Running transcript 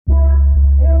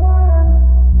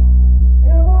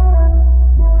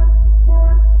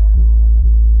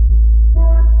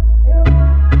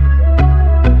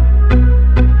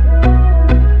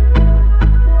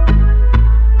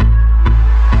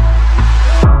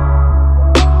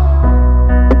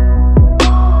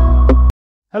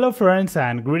Hello friends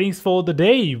and greetings for the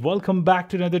day. Welcome back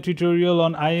to another tutorial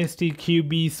on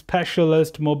ISTQB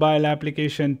Specialist Mobile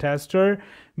Application Tester.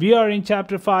 We are in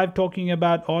chapter 5 talking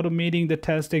about automating the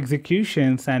test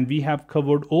executions, and we have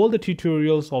covered all the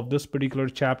tutorials of this particular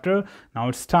chapter. Now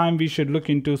it's time we should look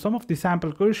into some of the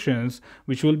sample questions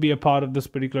which will be a part of this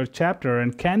particular chapter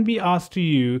and can be asked to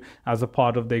you as a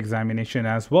part of the examination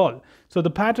as well. So the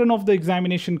pattern of the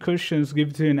examination questions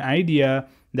gives you an idea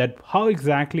that how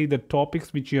exactly the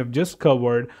topics which you have just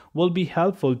covered will be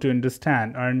helpful to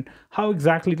understand and how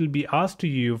exactly it will be asked to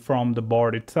you from the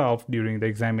board itself during the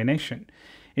examination.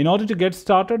 In order to get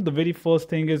started, the very first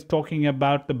thing is talking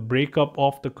about the breakup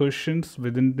of the questions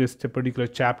within this particular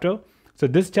chapter. So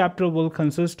this chapter will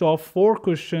consist of 4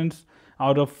 questions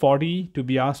out of 40 to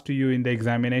be asked to you in the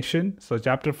examination. So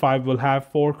chapter 5 will have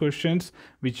 4 questions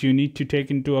which you need to take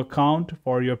into account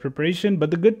for your preparation. But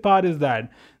the good part is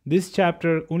that this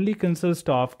chapter only consists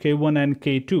of K1 and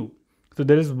K2. So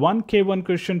there is one K1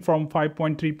 question from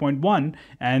 5.3.1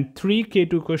 and 3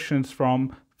 K2 questions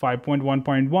from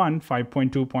 5.1.1,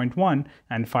 5.2.1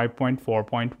 and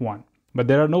 5.4.1. But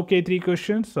there are no K3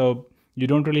 questions, so you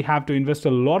don't really have to invest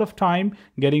a lot of time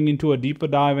getting into a deeper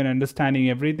dive and understanding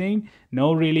everything.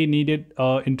 No really needed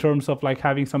in terms of like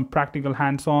having some practical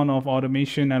hands-on of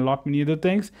automation and a lot many other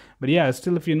things. But yeah,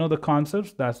 still if you know the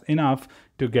concepts, that's enough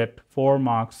to get 4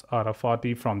 marks out of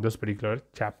 40 from this particular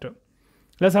chapter.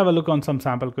 Let's have a look on some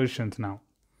sample questions now.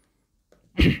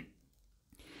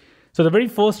 So the very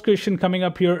first question coming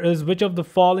up here is, which of the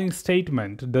following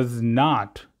statement does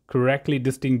not correctly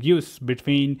distinguish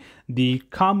between the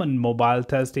common mobile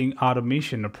testing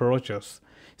automation approaches?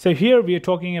 So here we are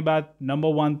talking about number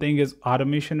one thing is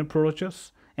automation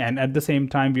approaches, and at the same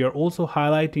time we are also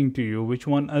highlighting to you which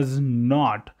one is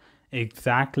not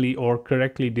exactly or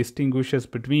correctly distinguishes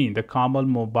between the common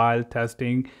mobile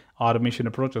testing automation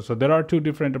approaches. So there are 2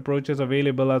 different approaches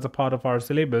available as a part of our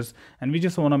syllabus, and we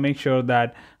just want to make sure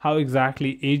that how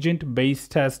exactly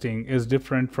agent-based testing is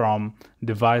different from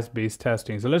device-based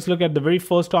testing. So let's look at the very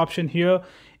first option here.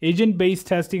 Agent-based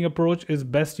testing approach is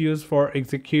best used for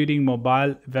executing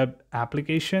mobile web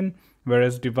application,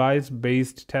 whereas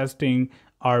device-based testing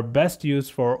are best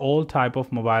used for all type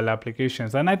of mobile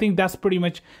applications. And I think that's pretty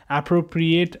much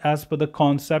appropriate as per the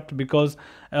concept, because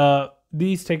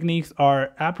these techniques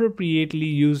are appropriately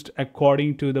used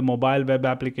according to the mobile web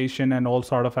application and all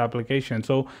sort of applications.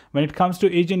 So when it comes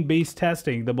to agent-based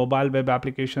testing, the mobile web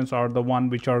applications are the one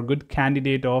which are good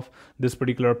candidate of this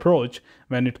particular approach.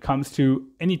 When it comes to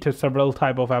several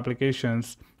type of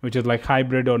applications, which is like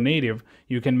hybrid or native,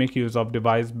 you can make use of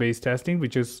device-based testing,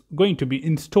 which is going to be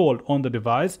installed on the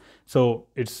device. So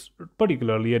it's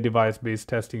particularly a device-based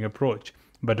testing approach.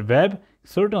 But web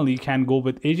certainly can go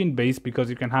with agent-based, because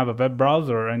you can have a web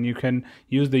browser and you can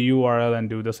use the URL and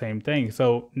do the same thing.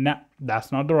 So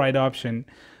that's not the right option.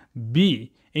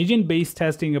 B, agent-based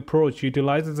testing approach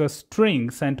utilizes a string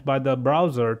sent by the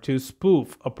browser to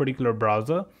spoof a particular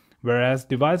browser, whereas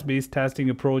device-based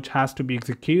testing approach has to be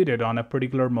executed on a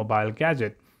particular mobile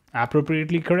gadget.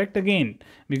 Appropriately correct again,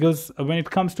 because when it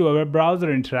comes to a web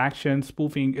browser interaction,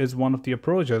 spoofing is one of the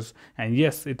approaches, and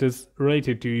yes, it is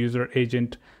related to user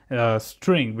agent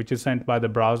string which is sent by the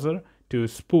browser to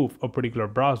spoof a particular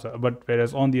browser. But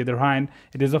whereas on the other hand,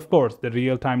 it is of course the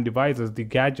real-time devices, the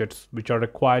gadgets which are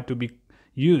required to be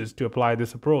used to apply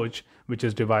this approach, which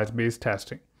is device-based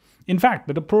testing. In fact,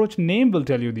 the approach name will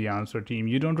tell you the answer, team.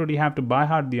 You don't really have to by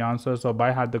heart the answers or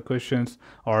by heart the questions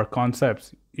or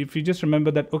concepts. If you just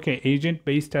remember that, okay,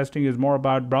 agent-based testing is more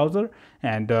about browser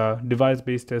and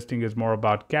device-based testing is more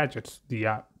about gadgets,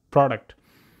 the product.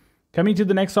 Coming to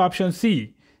the next option,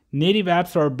 C. Native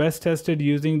apps are best tested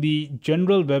using the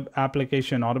general web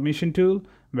application automation tool,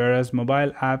 whereas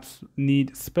mobile apps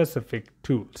need specific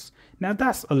tools. Now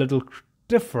that's a little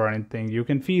different thing. You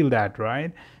can feel that,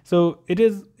 right? So it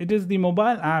is the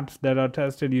mobile apps that are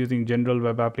tested using general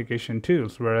web application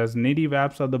tools, whereas native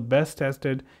apps are the best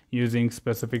tested using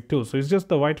specific tools. So it's just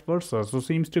the vice versa. So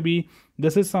seems to be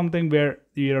this is something where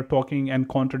we are talking and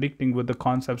contradicting with the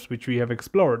concepts which we have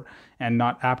explored and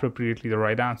not appropriately the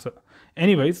right answer.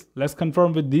 Anyways, let's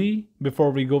confirm with D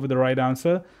before we go with the right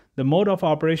answer. The mode of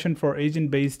operation for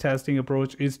agent-based testing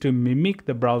approach is to mimic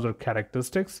the browser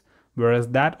characteristics, whereas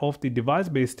that of the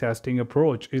device-based testing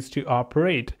approach is to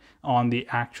operate on the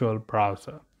actual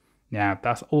browser. Now,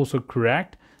 that's also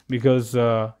correct, because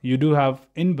you do have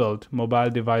inbuilt mobile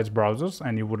device browsers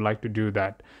and you would like to do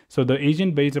that. So the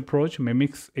agent-based approach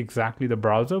mimics exactly the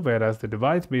browser, whereas the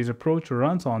device-based approach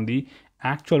runs on the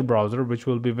actual browser, which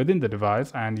will be within the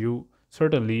device, and you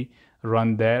certainly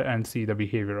run there and see the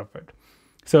behavior of it.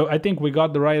 So I think we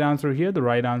got the right answer here. The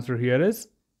right answer here is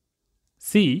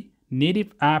C.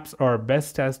 Native apps are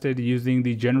best tested using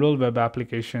the general web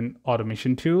application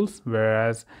automation tools,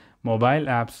 whereas mobile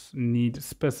apps need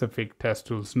specific test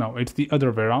tools. No, it's the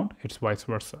other way around. It's vice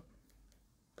versa.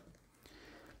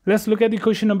 Let's look at the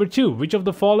question number 2. Which of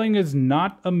the following is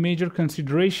not a major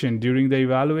consideration during the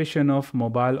evaluation of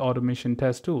mobile automation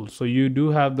test tools? So you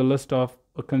do have the list of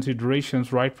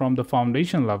considerations right from the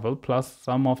foundation level, plus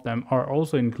some of them are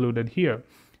also included here.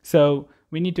 So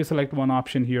we need to select one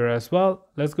option here as well.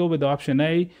 Let's go with option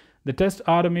A, the test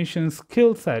automation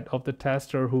skill set of the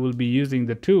tester who will be using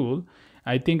the tool.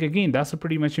 I think again that's a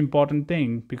pretty much important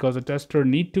thing, because a tester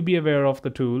need to be aware of the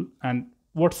tool and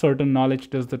what certain knowledge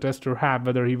does the tester have,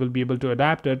 whether he will be able to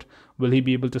adapt it, will he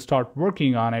be able to start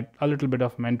working on it. A little bit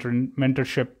of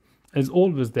mentorship is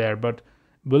always there, but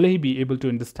will he be able to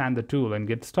understand the tool and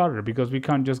get started? Because we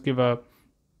can't just give a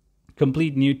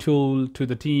complete new tool to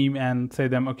the team and say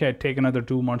them, okay, take another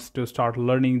 2 months to start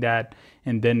learning that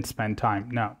and then spend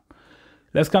time. Now,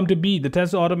 let's come to B, the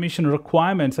test automation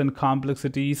requirements and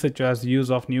complexity, such as use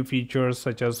of new features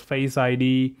such as Face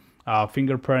ID,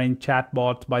 fingerprint,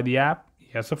 chatbots by the app.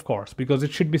 Yes, of course, because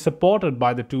it should be supported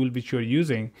by the tool which you're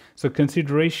using. So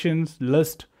considerations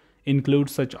list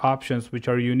includes such options which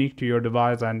are unique to your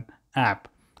device and app.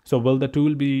 So will the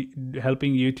tool be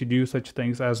helping you to do such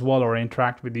things as well or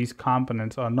interact with these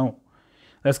components or no?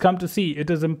 Let's come to C. It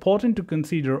is important to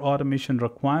consider automation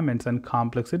requirements and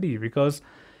complexity, because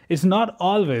it's not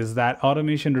always that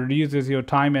automation reduces your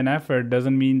time and effort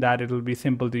doesn't mean that it will be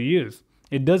simple to use.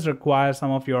 It does require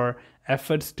some of your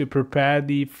efforts to prepare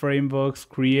the frameworks,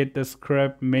 create the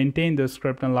script, maintain the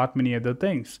script, and a lot many other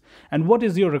things. And what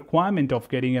is your requirement of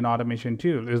getting an automation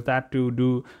tool? Is that to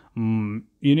do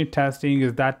unit testing?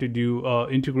 Is that to do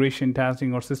integration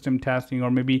testing or system testing,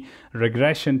 or maybe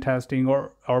regression testing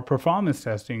or performance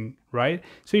testing, right?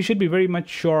 So you should be very much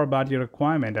sure about your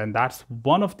requirement, and that's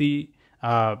one of the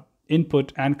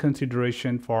input and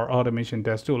consideration for automation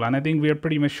test tool. And I think we are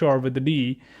pretty much sure with the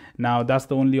D. Now that's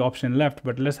the only option left,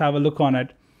 but let's have a look on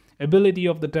it. Ability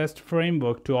of the test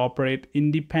framework to operate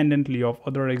independently of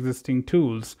other existing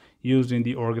tools used in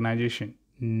the organization.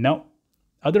 No,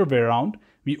 other way around.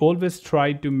 We always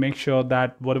try to make sure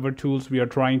that whatever tools we are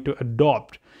trying to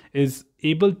adopt is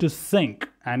able to sync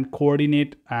and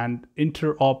coordinate and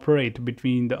interoperate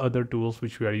between the other tools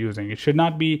which we are using. It should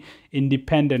not be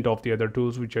independent of the other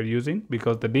tools which you're using,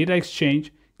 because the data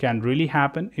exchange can really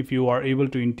happen if you are able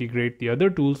to integrate the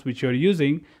other tools which you're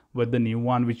using with the new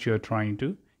one which you're trying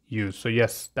to use. So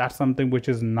yes, that's something which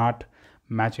is not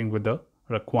matching with the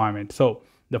requirement. So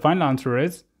the final answer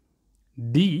is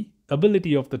D.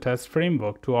 Ability of the test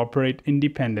framework to operate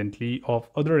independently of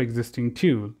other existing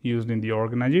tools used in the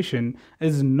organization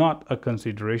is not a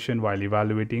consideration while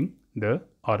evaluating the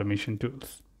automation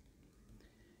tools.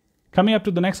 Coming up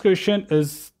to the next question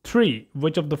is 3.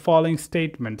 Which of the following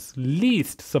statements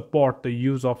least support the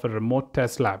use of a remote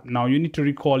test lab? Now you need to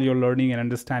recall your learning and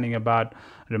understanding about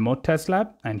remote test lab,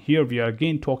 and here we are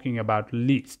again talking about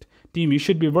least. Team, you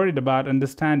should be worried about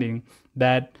understanding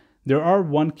that there are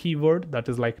one keyword that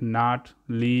is like not,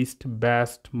 least,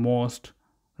 best, most,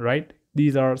 right?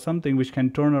 These are something which can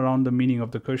turn around the meaning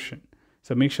of the question.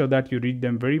 So make sure that you read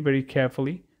them very, very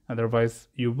carefully. Otherwise,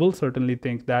 you will certainly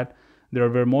think that there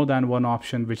were more than one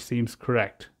option which seems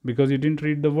correct because you didn't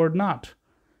read the word not.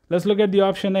 Let's look at the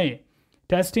option A.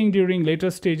 Testing during later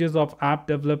stages of app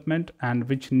development and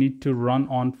which need to run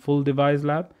on full device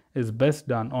lab is best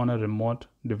done on a remote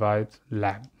device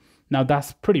lab. Now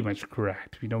that's pretty much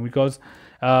correct, because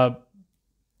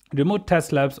remote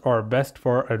test labs are best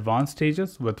for advanced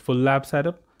stages with full lab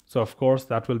setup. So of course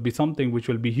that will be something which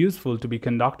will be useful to be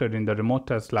conducted in the remote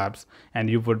test labs, and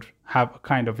you would have a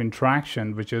kind of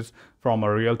interaction which is from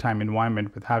a real-time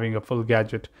environment with having a full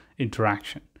gadget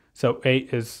interaction. So A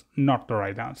is not the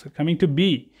right answer. Coming to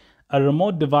B, a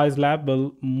remote device lab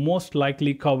will most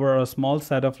likely cover a small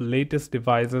set of latest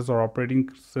devices or operating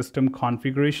system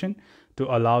configuration to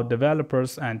allow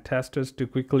developers and testers to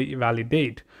quickly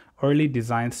validate early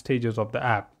design stages of the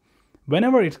app.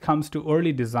 Whenever it comes to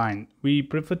early design, we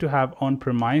prefer to have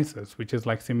on-premises, which is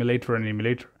like simulator and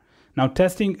emulator. Now,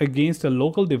 testing against a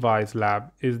local device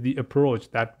lab is the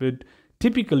approach that would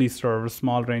typically serve a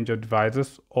small range of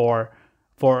devices or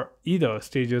for either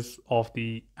stages of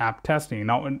the app testing.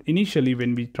 Now, initially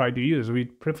when we try to use, we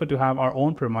prefer to have our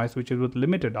own premise, which is with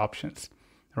limited options,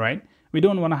 right? We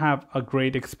don't want to have a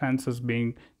great expenses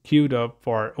being queued up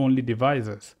for only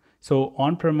devices. So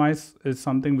on-premise is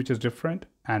something which is different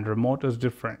and remote is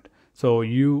different. So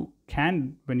you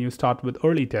can, when you start with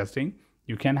early testing,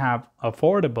 you can have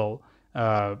affordable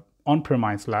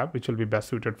on-premise lab, which will be best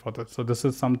suited for this. So this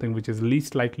is something which is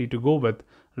least likely to go with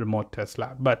remote test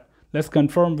lab. But let's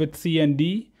confirm with C and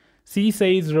D. C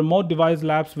says remote device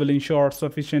labs will ensure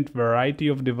sufficient variety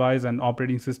of device and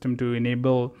operating system to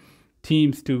enable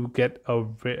teams to get a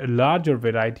larger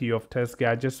variety of test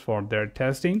gadgets for their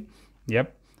testing.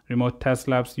 Yep, remote test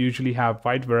labs usually have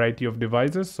wide variety of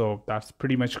devices, so that's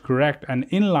pretty much correct and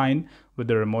in line with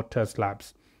the remote test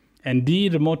labs. And D,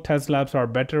 remote test labs are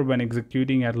better when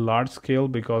executing at large scale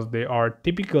because they are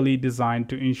typically designed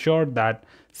to ensure that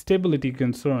stability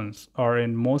concerns are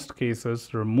in most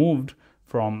cases removed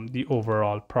from the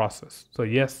overall process. So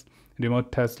yes,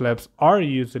 remote test labs are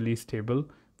usually stable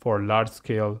for large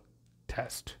scale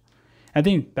test. I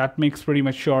think that makes pretty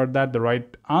much sure that the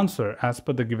right answer as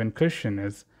per the given question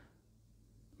is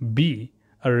B.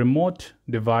 A remote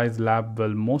device lab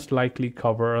will most likely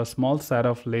cover a small set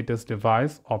of latest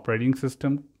device operating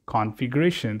system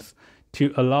configurations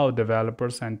to allow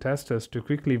developers and testers to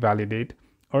quickly validate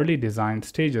early design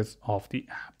stages of the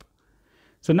app.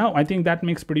 So now I think that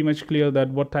makes pretty much clear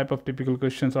that what type of typical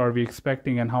questions are we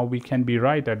expecting and how we can be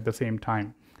right at the same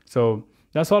time. So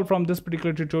that's all from this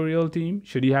particular tutorial, team.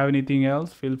 Should you have anything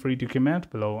else, feel free to comment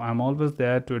below. I'm always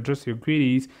there to address your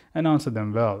queries and answer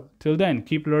them well. Till then,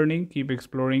 keep learning, keep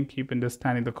exploring, keep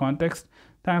understanding the context.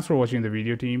 Thanks for watching the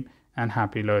video, team, and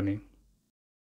happy learning.